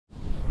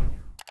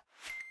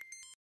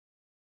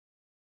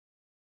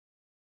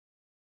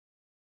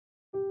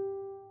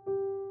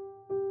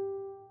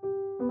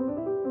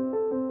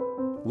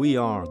We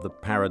are the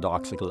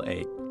paradoxical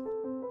ape.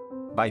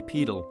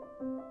 Bipedal,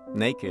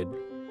 naked,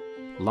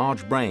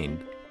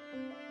 large-brained,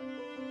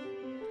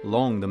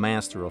 long the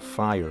master of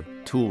fire,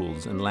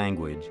 tools, and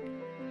language,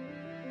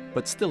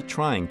 but still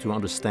trying to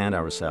understand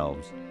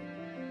ourselves.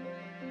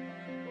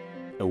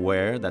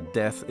 Aware that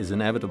death is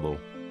inevitable,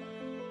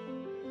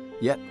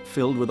 yet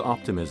filled with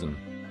optimism.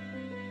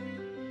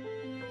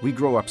 We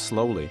grow up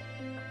slowly.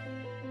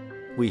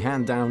 We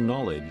hand down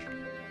knowledge.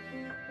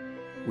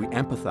 We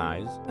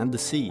empathize and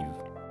deceive.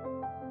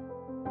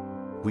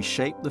 We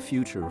shape the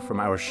future from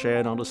our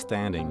shared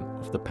understanding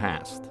of the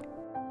past.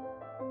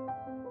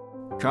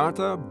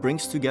 CARTA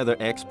brings together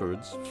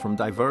experts from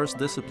diverse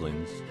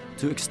disciplines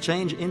to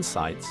exchange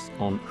insights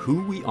on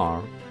who we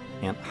are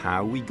and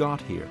how we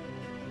got here.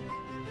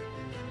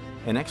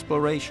 An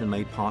exploration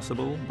made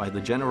possible by the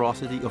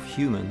generosity of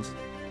humans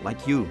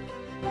like you.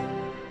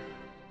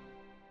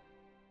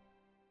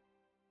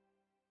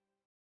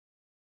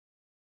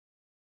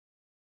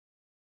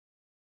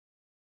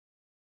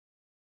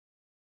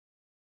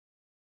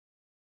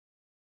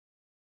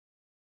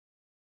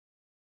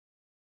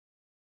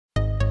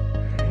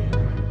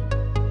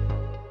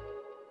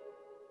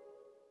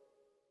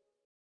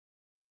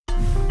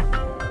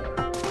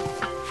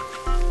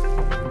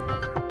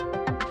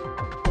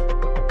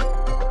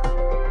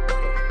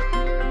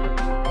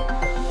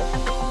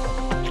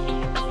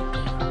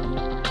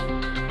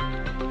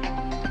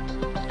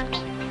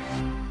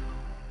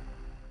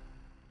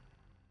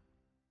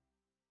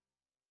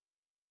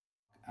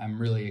 I'm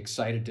really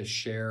excited to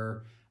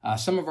share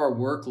some of our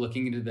work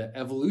looking into the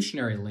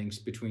evolutionary links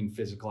between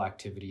physical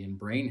activity and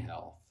brain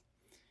health.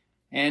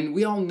 And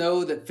we all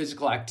know that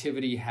physical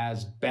activity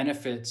has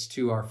benefits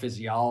to our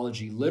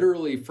physiology,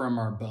 literally from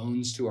our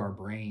bones to our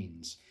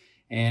brains.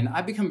 And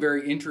I've become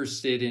very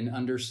interested in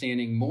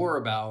understanding more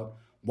about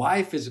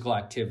why physical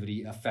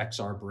activity affects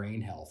our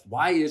brain health.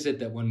 Why is it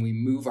that when we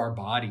move our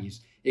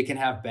bodies, it can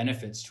have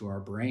benefits to our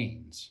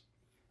brains?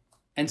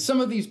 And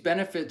some of these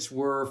benefits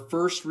were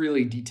first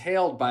really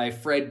detailed by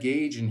Fred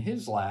Gage in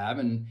his lab,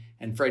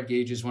 and Fred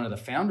Gage is one of the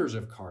founders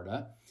of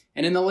CARTA.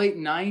 And in the late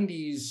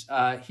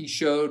 90s, he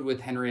showed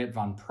with Henriette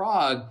von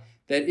Praag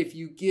that if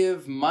you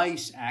give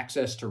mice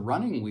access to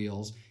running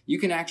wheels, you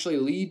can actually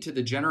lead to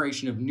the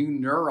generation of new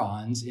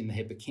neurons in the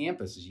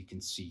hippocampus, as you can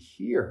see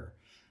here.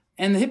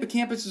 And the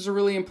hippocampus is a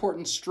really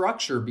important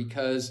structure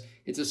because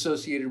it's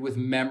associated with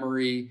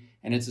memory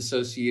and it's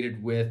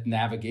associated with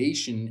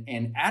navigation,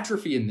 and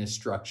atrophy in this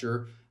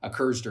structure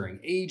occurs during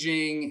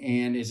aging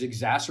and is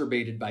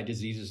exacerbated by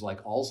diseases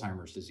like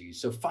Alzheimer's disease.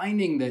 So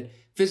finding that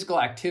physical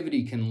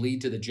activity can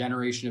lead to the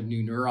generation of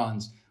new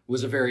neurons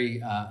was a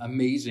very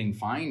amazing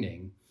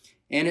finding.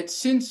 And it's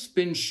since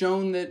been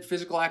shown that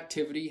physical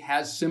activity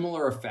has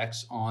similar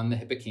effects on the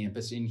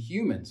hippocampus in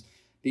humans.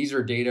 These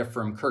are data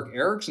from Kirk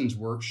Erickson's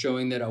work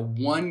showing that a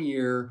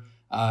 1-year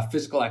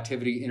physical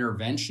activity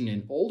intervention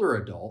in older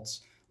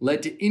adults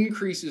led to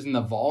increases in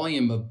the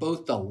volume of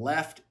both the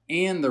left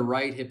and the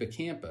right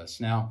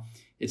hippocampus. Now,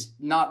 it's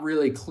not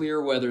really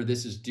clear whether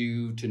this is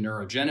due to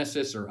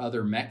neurogenesis or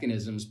other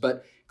mechanisms,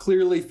 but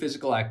clearly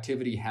physical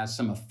activity has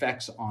some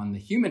effects on the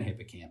human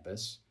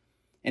hippocampus.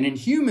 And in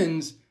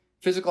humans,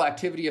 physical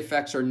activity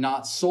effects are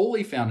not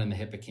solely found in the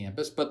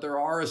hippocampus, but there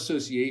are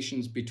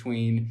associations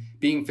between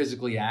being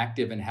physically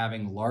active and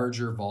having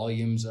larger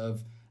volumes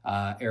of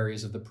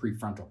areas of the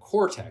prefrontal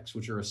cortex,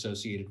 which are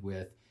associated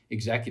with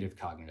executive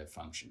cognitive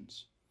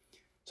functions.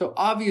 So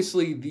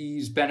obviously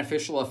these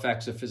beneficial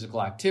effects of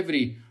physical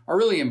activity are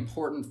really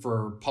important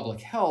for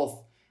public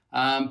health,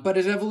 but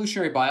as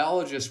evolutionary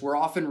biologists, we're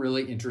often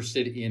really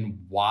interested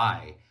in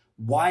why.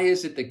 Why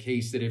is it the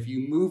case that if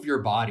you move your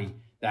body,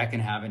 that can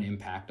have an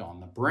impact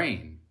on the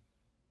brain?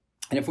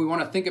 And if we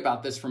want to think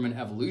about this from an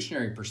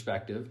evolutionary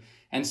perspective,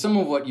 and some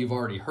of what you've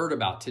already heard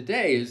about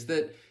today is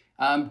that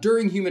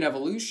during human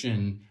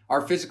evolution,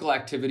 our physical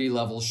activity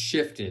levels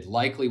shifted,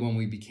 likely when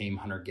we became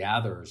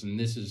hunter-gatherers. And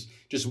this is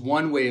just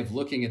one way of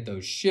looking at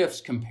those shifts,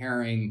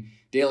 comparing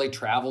daily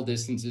travel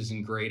distances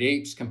in great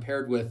apes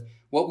compared with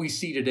what we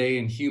see today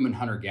in human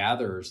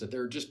hunter-gatherers, that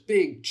there are just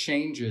big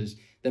changes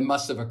that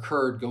must have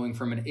occurred going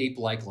from an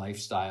ape-like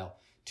lifestyle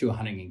to a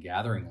hunting and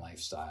gathering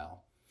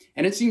lifestyle.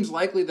 And it seems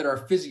likely that our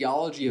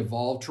physiology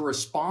evolved to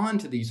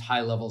respond to these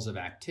high levels of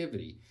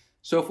activity.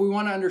 So if we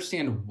want to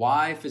understand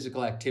why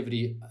physical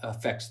activity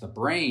affects the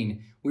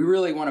brain, we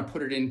really want to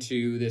put it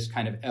into this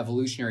kind of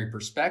evolutionary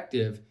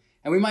perspective.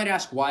 And we might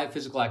ask why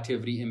physical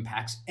activity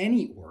impacts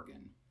any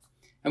organ.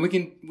 And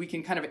we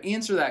can kind of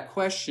answer that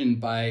question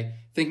by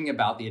thinking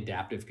about the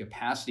adaptive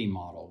capacity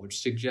model, which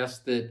suggests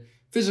that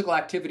physical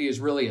activity is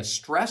really a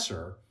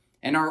stressor,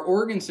 and our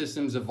organ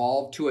systems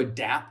evolved to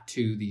adapt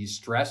to these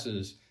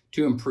stresses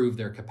to improve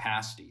their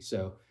capacity.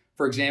 So,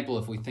 for example,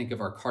 if we think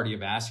of our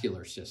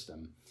cardiovascular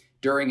system,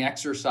 during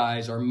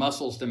exercise, our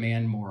muscles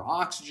demand more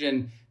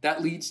oxygen.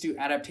 That leads to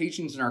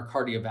adaptations in our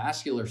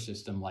cardiovascular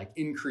system, like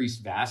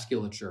increased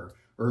vasculature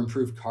or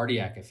improved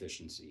cardiac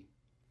efficiency.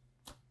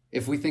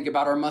 If we think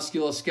about our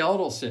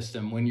musculoskeletal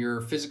system, when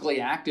you're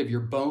physically active, your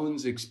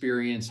bones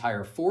experience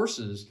higher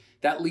forces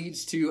that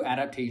leads to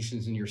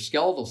adaptations in your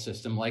skeletal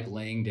system, like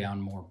laying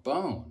down more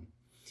bone.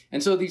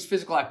 And so these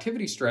physical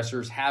activity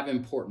stressors have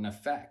important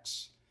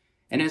effects.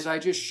 And as I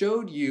just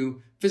showed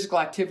you, physical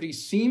activity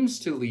seems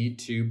to lead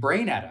to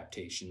brain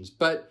adaptations,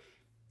 but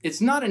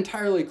it's not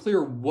entirely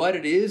clear what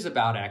it is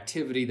about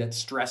activity that's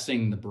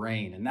stressing the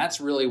brain. And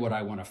that's really what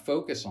I want to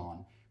focus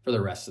on for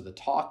the rest of the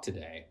talk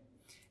today.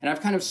 And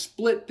I've kind of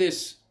split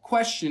this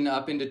question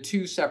up into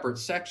two separate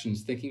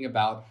sections, thinking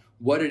about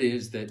what it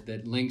is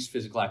that links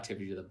physical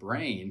activity to the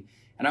brain.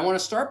 And I want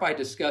to start by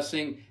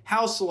discussing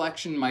how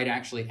selection might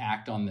actually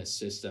act on this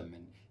system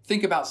and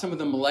think about some of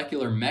the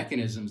molecular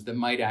mechanisms that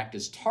might act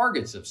as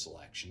targets of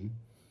selection,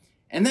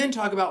 and then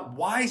talk about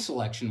why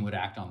selection would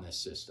act on this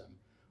system.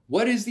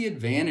 What is the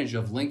advantage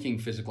of linking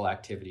physical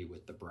activity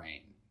with the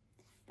brain?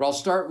 But I'll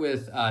start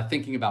with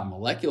thinking about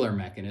molecular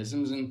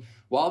mechanisms. And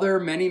while there are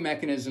many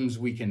mechanisms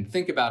we can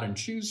think about and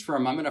choose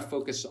from, I'm going to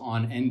focus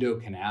on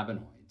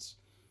endocannabinoids.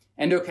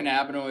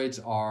 Endocannabinoids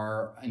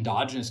are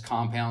endogenous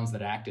compounds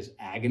that act as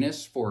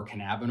agonists for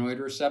cannabinoid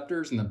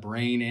receptors in the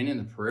brain and in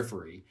the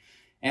periphery.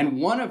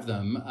 And one of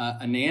them,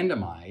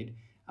 anandamide,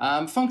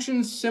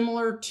 functions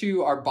similar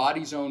to our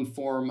body's own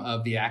form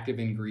of the active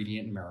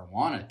ingredient in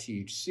marijuana,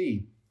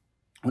 THC.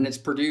 When it's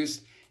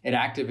produced, it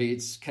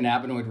activates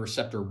cannabinoid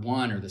receptor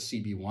 1, or the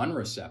CB1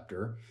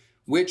 receptor,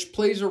 which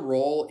plays a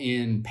role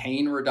in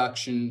pain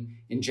reduction,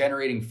 in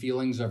generating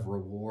feelings of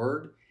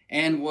reward.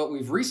 And what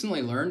we've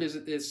recently learned is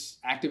that this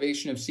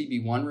activation of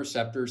CB1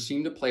 receptors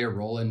seem to play a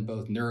role in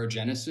both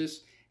neurogenesis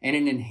and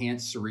in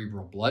enhanced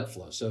cerebral blood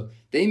flow. So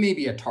they may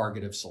be a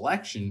target of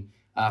selection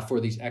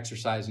for these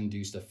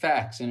exercise-induced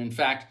effects. And in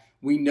fact,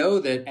 we know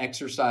that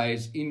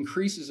exercise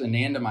increases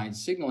anandamide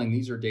signaling.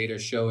 These are data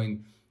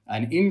showing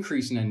an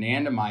increase in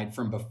anandamide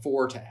from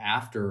before to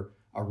after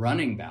a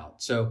running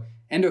bout. So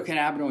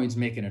endocannabinoids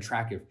make an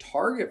attractive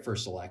target for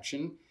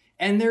selection.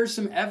 And there's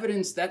some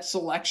evidence that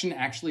selection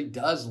actually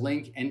does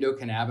link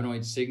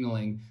endocannabinoid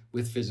signaling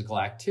with physical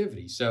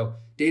activity. So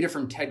data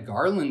from Ted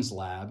Garland's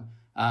lab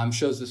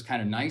shows this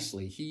kind of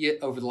nicely. He,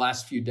 over the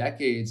last few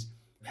decades,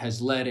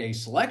 has led a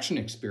selection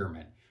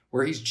experiment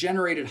where he's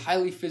generated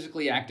highly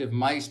physically active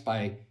mice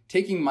by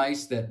taking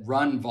mice that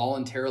run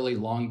voluntarily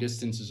long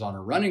distances on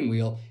a running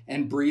wheel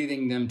and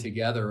breeding them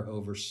together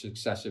over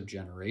successive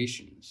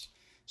generations.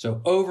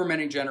 So over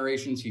many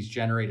generations, he's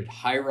generated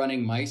high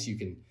running mice. You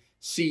can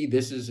see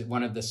this is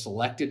one of the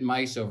selected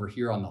mice over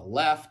here on the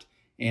left,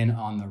 and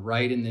on the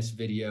right in this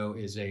video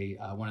is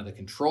one of the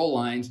control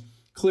lines.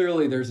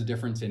 Clearly, there's a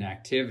difference in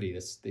activity.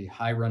 The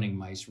high running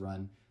mice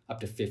run up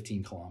to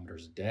 15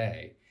 kilometers a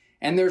day.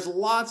 And there's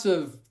lots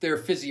of their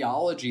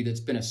physiology that's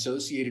been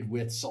associated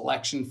with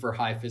selection for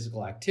high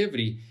physical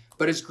activity.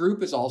 But his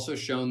group has also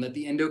shown that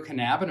the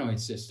endocannabinoid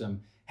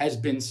system has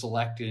been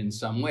selected in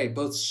some way,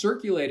 both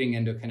circulating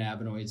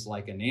endocannabinoids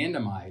like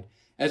anandamide,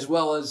 as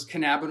well as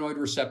cannabinoid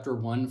receptor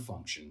 1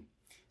 function.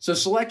 So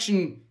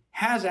selection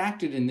has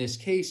acted in this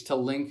case to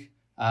link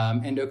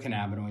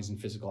endocannabinoids and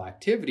physical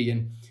activity.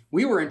 And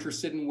we were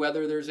interested in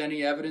whether there's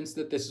any evidence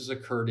that this has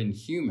occurred in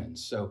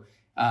humans. So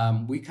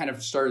we kind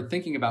of started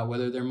thinking about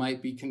whether there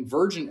might be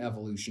convergent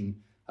evolution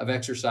of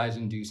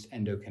exercise-induced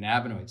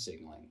endocannabinoid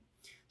signaling.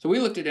 So we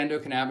looked at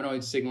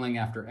endocannabinoid signaling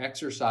after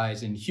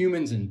exercise in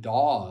humans and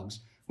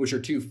dogs, which are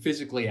two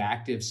physically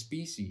active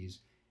species,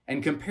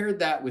 and compared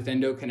that with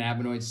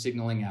endocannabinoid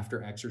signaling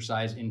after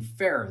exercise in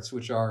ferrets,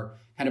 which are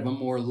kind of a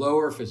more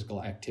lower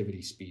physical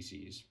activity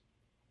species.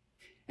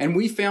 And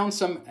we found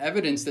some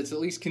evidence that's at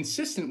least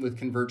consistent with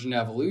convergent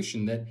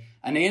evolution, that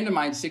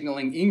anandamide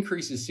signaling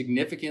increases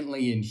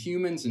significantly in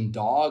humans and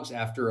dogs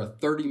after a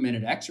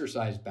 30-minute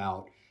exercise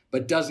bout,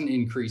 but doesn't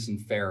increase in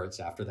ferrets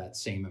after that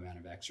same amount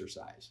of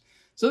exercise.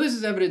 So this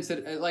is evidence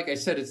that, like I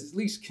said, it's at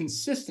least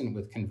consistent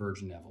with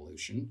convergent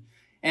evolution.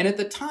 And at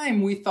the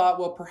time, we thought,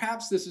 well,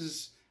 perhaps this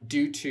is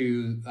due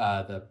to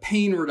the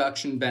pain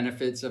reduction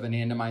benefits of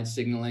anandamide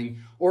signaling,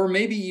 or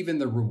maybe even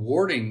the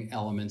rewarding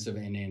elements of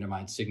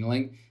anandamide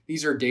signaling.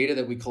 These are data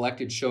that we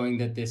collected showing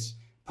that this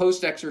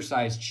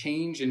post-exercise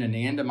change in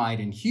anandamide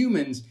in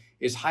humans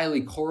is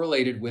highly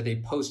correlated with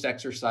a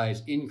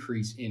post-exercise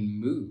increase in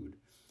mood.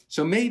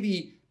 So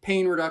maybe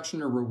pain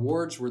reduction or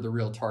rewards were the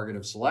real target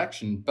of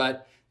selection,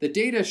 but the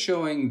data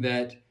showing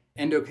that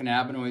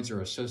endocannabinoids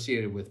are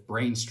associated with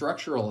brain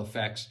structural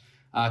effects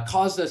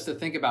caused us to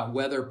think about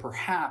whether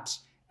perhaps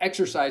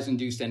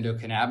exercise-induced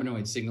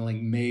endocannabinoid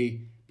signaling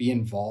may be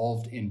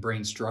involved in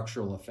brain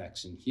structural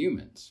effects in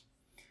humans.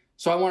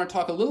 So I want to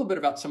talk a little bit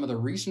about some of the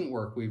recent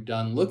work we've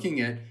done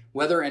looking at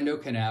whether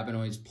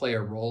endocannabinoids play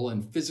a role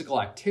in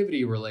physical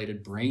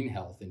activity-related brain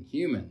health in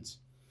humans.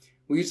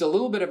 We used a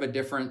little bit of a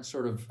different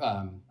sort of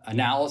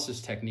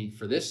analysis technique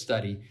for this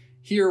study.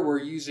 Here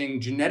we're using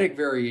genetic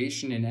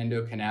variation in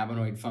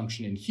endocannabinoid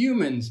function in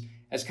humans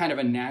as kind of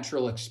a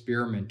natural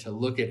experiment to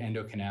look at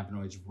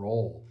endocannabinoids'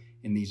 role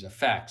in these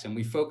effects. And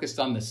we focused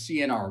on the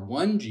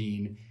CNR1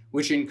 gene,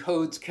 which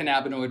encodes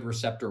cannabinoid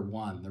receptor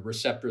 1, the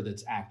receptor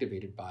that's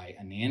activated by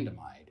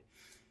anandamide.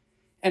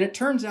 And it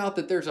turns out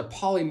that there's a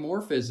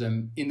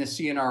polymorphism in the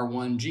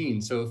CNR1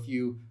 gene. So if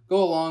you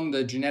go along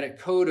the genetic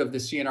code of the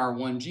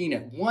CNR1 gene,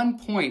 at one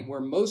point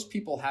where most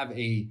people have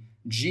a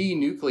G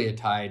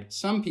nucleotide,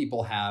 some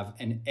people have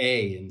an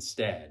A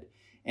instead.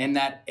 And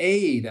that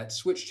A, that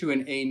switch to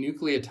an A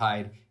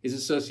nucleotide, is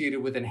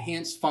associated with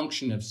enhanced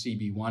function of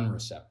CB1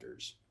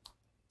 receptors.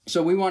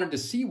 So we wanted to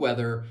see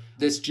whether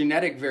this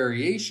genetic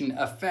variation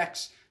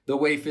affects the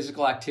way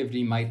physical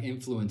activity might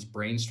influence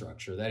brain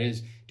structure. That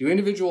is, do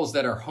individuals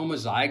that are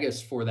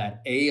homozygous for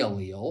that A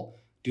allele,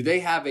 do they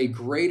have a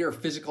greater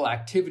physical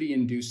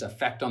activity-induced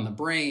effect on the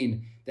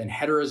brain than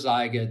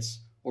heterozygotes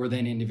or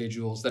than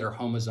individuals that are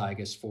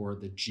homozygous for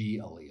the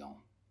G allele?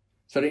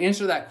 So to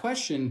answer that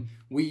question,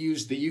 we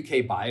used the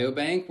UK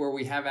Biobank, where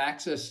we have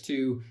access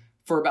to,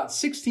 for about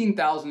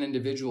 16,000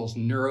 individuals,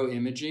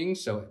 neuroimaging,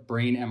 so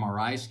brain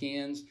MRI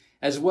scans,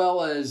 as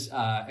well as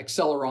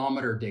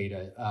accelerometer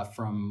data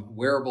from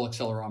wearable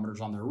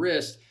accelerometers on their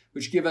wrist,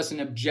 which give us an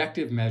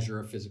objective measure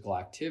of physical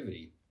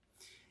activity.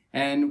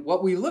 And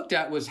what we looked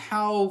at was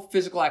how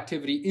physical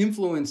activity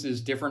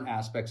influences different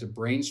aspects of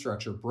brain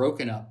structure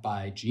broken up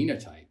by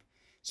genotype.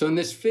 So in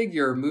this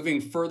figure,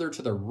 moving further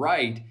to the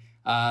right,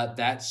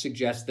 that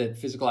suggests that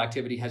physical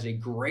activity has a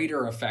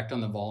greater effect on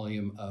the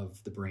volume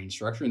of the brain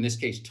structure, in this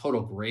case,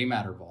 total gray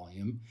matter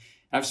volume.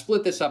 And I've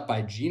split this up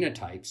by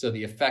genotype, so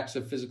the effects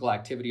of physical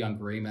activity on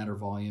gray matter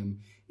volume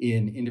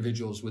in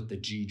individuals with the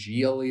GG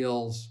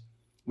alleles,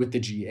 with the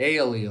GA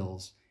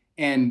alleles,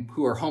 and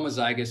who are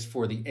homozygous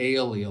for the A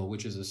allele,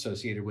 which is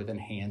associated with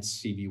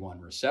enhanced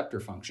CB1 receptor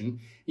function.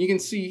 You can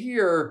see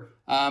here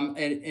an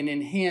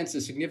enhanced,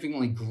 a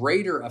significantly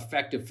greater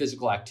effect of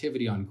physical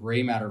activity on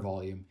gray matter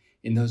volume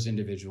in those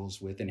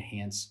individuals with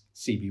enhanced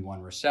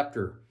CB1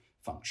 receptor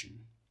function.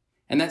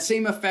 And that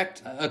same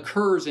effect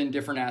occurs in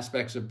different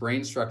aspects of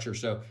brain structure.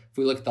 So if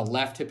we look at the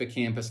left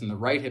hippocampus and the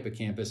right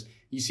hippocampus,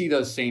 you see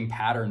those same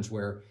patterns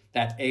where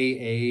that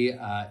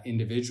AA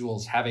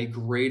individuals have a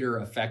greater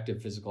effect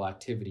of physical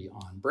activity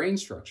on brain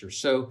structure.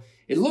 So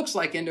it looks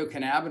like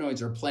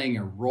endocannabinoids are playing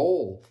a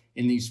role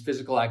in these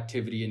physical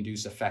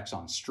activity-induced effects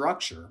on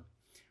structure.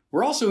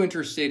 We're also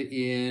interested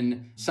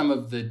in some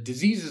of the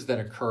diseases that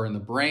occur in the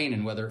brain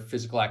and whether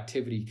physical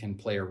activity can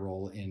play a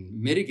role in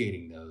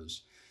mitigating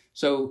those.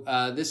 So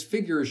this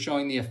figure is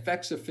showing the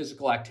effects of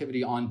physical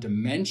activity on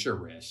dementia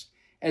risk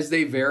as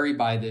they vary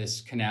by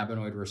this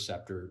cannabinoid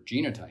receptor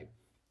genotype.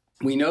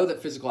 We know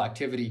that physical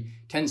activity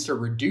tends to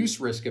reduce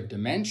risk of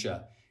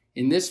dementia.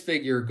 In this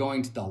figure,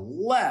 going to the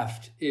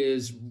left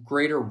is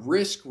greater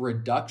risk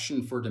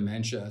reduction for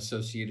dementia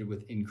associated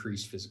with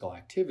increased physical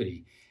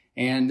activity.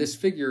 And this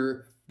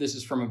figure, this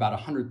is from about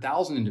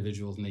 100,000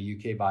 individuals in the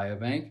UK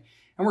Biobank.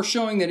 And we're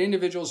showing that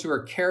individuals who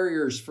are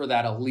carriers for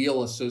that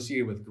allele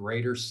associated with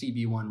greater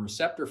CB1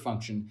 receptor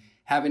function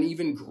have an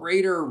even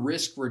greater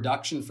risk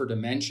reduction for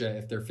dementia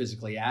if they're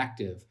physically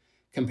active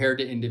compared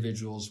to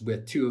individuals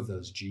with two of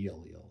those G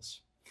alleles.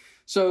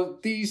 So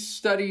these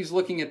studies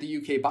looking at the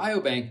UK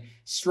Biobank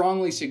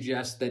strongly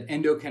suggest that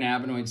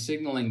endocannabinoid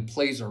signaling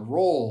plays a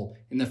role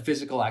in the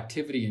physical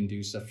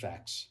activity-induced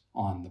effects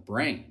on the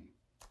brain.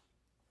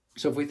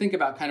 So if we think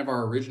about kind of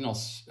our original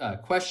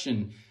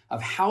question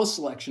of how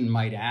selection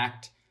might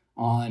act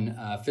on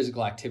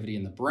physical activity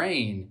in the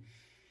brain,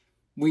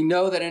 we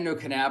know that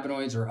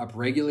endocannabinoids are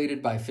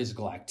upregulated by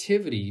physical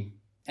activity,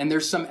 and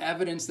there's some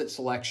evidence that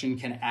selection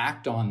can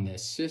act on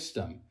this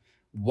system.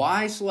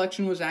 Why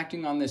selection was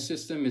acting on this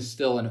system is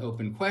still an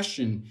open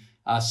question.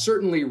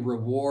 Certainly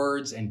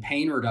rewards and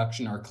pain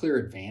reduction are clear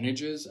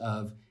advantages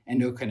of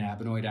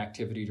endocannabinoid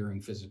activity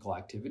during physical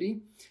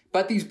activity.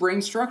 But these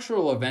brain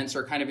structural events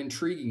are kind of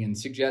intriguing and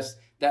suggest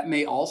that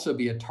may also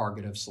be a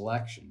target of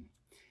selection.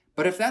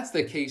 But if that's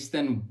the case,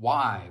 then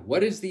why?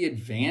 What is the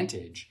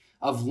advantage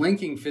of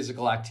linking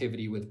physical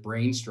activity with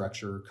brain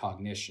structure or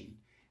cognition?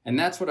 And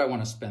that's what I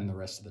want to spend the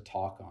rest of the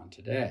talk on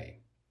today.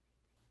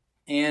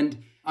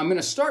 And I'm going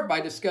to start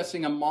by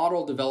discussing a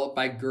model developed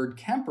by Gerd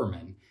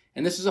Kemperman.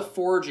 And this is a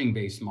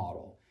foraging-based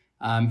model.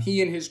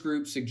 He and his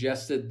group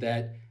suggested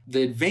that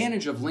the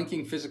advantage of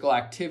linking physical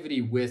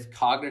activity with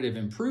cognitive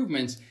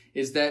improvements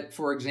is that,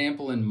 for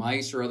example, in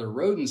mice or other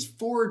rodents,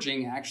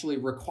 foraging actually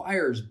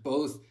requires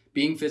both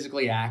being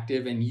physically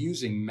active and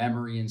using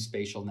memory and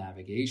spatial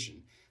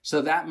navigation.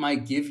 So that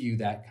might give you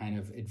that kind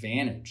of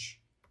advantage.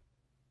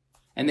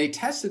 And they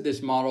tested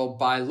this model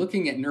by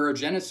looking at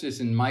neurogenesis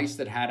in mice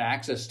that had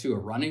access to a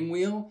running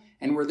wheel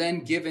and were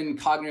then given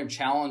cognitive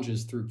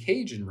challenges through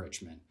cage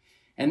enrichment.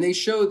 And they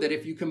showed that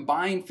if you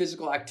combine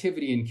physical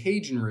activity and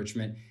cage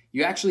enrichment,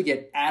 you actually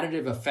get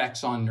additive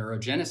effects on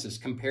neurogenesis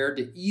compared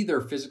to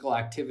either physical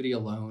activity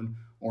alone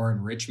or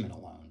enrichment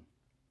alone.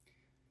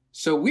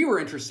 So we were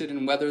interested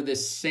in whether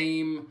this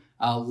same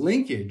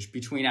linkage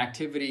between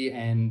activity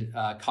and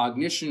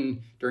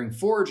cognition during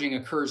foraging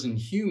occurs in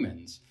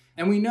humans.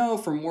 And we know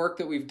from work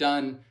that we've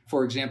done,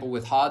 for example,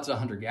 with Hadza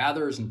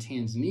hunter-gatherers in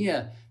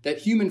Tanzania, that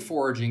human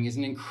foraging is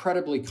an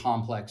incredibly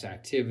complex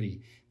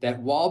activity, that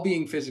while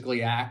being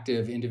physically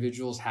active,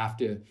 individuals have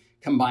to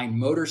combine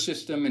motor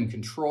system and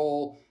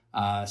control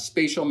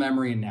spatial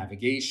memory and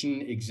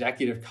navigation,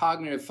 executive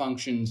cognitive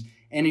functions,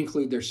 and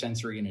include their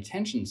sensory and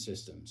attention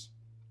systems.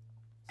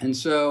 And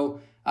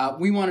so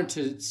we wanted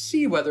to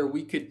see whether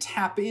we could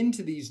tap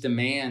into these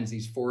demands,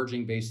 these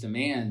foraging-based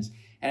demands,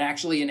 and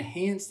actually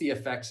enhance the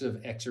effects of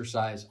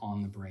exercise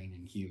on the brain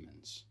in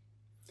humans.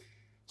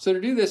 So to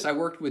do this, I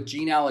worked with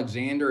Gene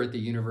Alexander at the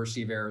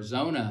University of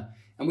Arizona,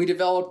 and we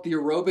developed the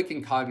Aerobic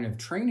and Cognitive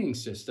Training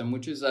System,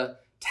 which is a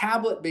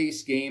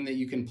tablet-based game that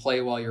you can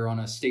play while you're on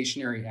a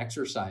stationary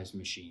exercise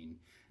machine.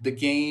 The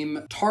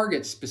game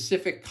targets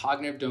specific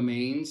cognitive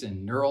domains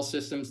and neural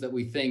systems that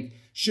we think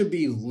should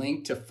be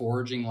linked to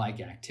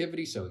foraging-like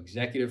activity, so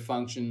executive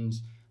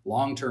functions,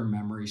 long-term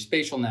memory,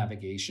 spatial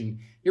navigation.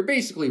 You're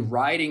basically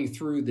riding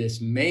through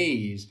this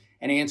maze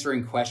and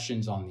answering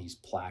questions on these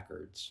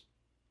placards.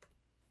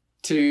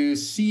 To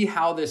see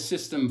how this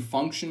system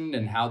functioned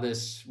and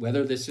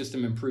whether this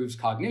system improves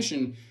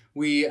cognition,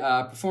 we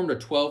performed a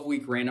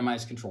 12-week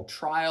randomized controlled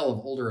trial of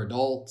older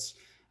adults,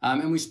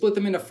 and we split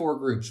them into 4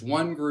 groups.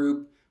 One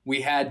group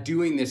we had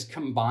doing this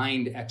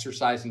combined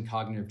exercise and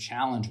cognitive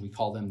challenge. We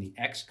call them the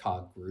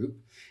XCOG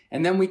group.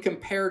 And then we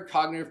compared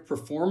cognitive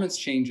performance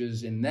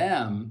changes in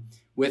them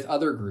with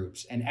other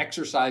groups. An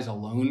exercise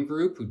alone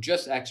group who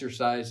just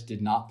exercised,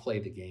 did not play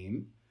the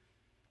game.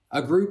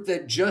 A group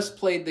that just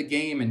played the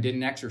game and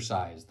didn't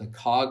exercise, the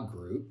COG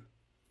group.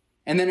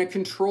 And then a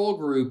control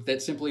group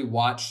that simply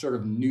watched sort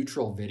of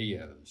neutral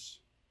videos.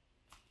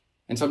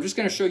 And so I'm just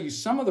going to show you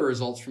some of the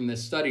results from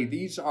this study.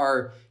 These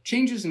are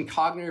changes in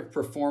cognitive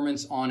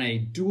performance on a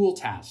dual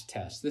task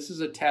test. This is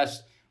a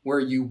test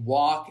where you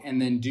walk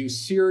and then do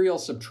serial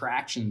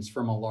subtractions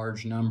from a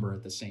large number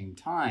at the same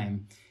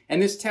time. And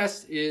this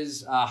test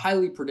is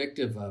highly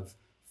predictive of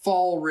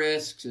fall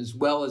risks as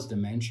well as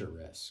dementia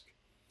risk.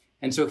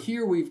 And so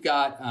here we've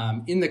got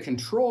in the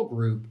control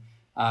group,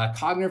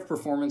 cognitive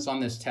performance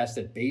on this test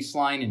at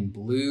baseline in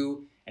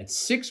blue, at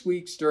 6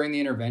 weeks during the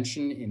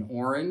intervention in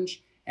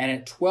orange, and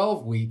at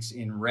 12 weeks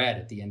in red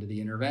at the end of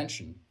the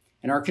intervention.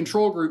 And our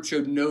control group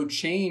showed no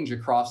change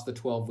across the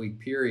 12-week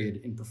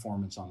period in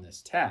performance on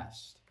this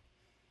test.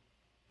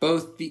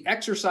 Both the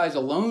exercise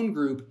alone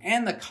group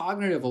and the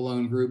cognitive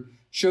alone group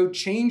showed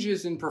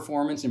changes in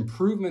performance,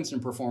 improvements in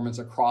performance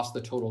across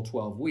the total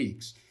 12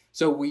 weeks.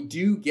 So we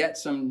do get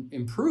some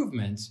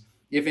improvements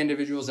if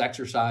individuals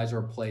exercise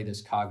or play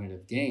this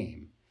cognitive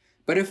game.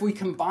 But if we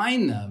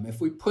combine them, if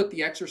we put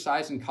the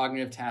exercise and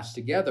cognitive tasks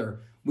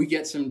together, we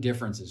get some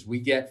differences. We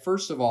get,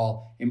 first of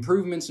all,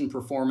 improvements in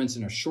performance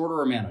in a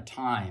shorter amount of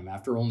time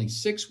after only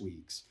 6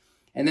 weeks.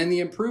 And then the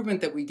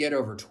improvement that we get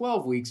over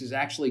 12 weeks is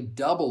actually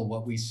double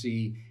what we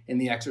see in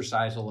the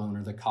exercise alone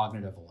or the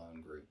cognitive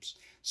alone groups.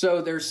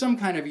 So there's some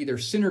kind of either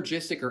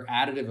synergistic or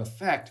additive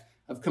effect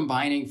of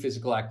combining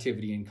physical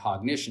activity and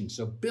cognition.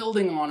 So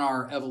building on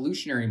our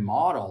evolutionary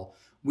model,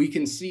 we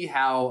can see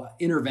how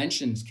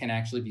interventions can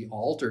actually be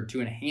altered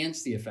to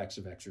enhance the effects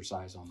of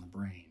exercise on the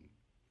brain.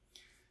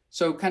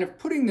 So kind of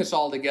putting this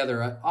all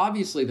together,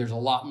 obviously there's a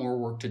lot more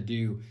work to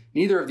do.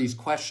 Neither of these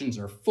questions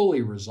are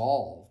fully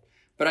resolved,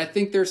 but I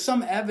think there's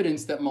some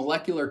evidence that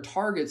molecular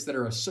targets that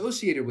are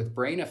associated with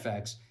brain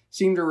effects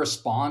seem to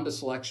respond to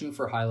selection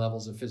for high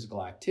levels of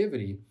physical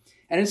activity.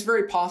 And it's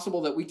very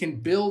possible that we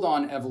can build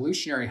on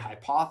evolutionary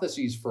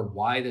hypotheses for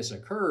why this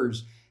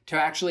occurs to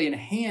actually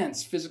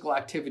enhance physical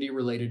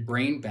activity-related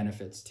brain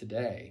benefits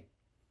today.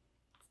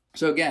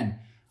 So again,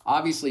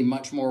 obviously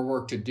much more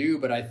work to do,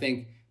 but I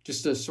think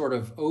just to sort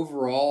of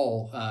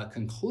overall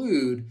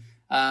conclude,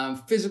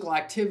 physical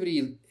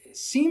activity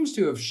seems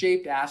to have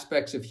shaped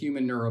aspects of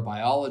human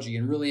neurobiology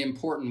in really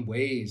important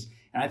ways.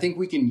 And I think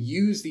we can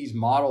use these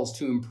models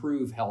to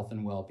improve health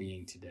and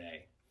well-being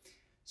today.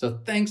 So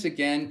thanks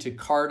again to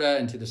CARTA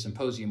and to the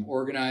symposium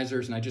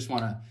organizers. And I just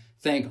want to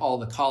thank all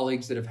the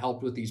colleagues that have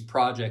helped with these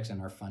projects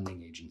and our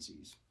funding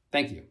agencies.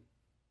 Thank you.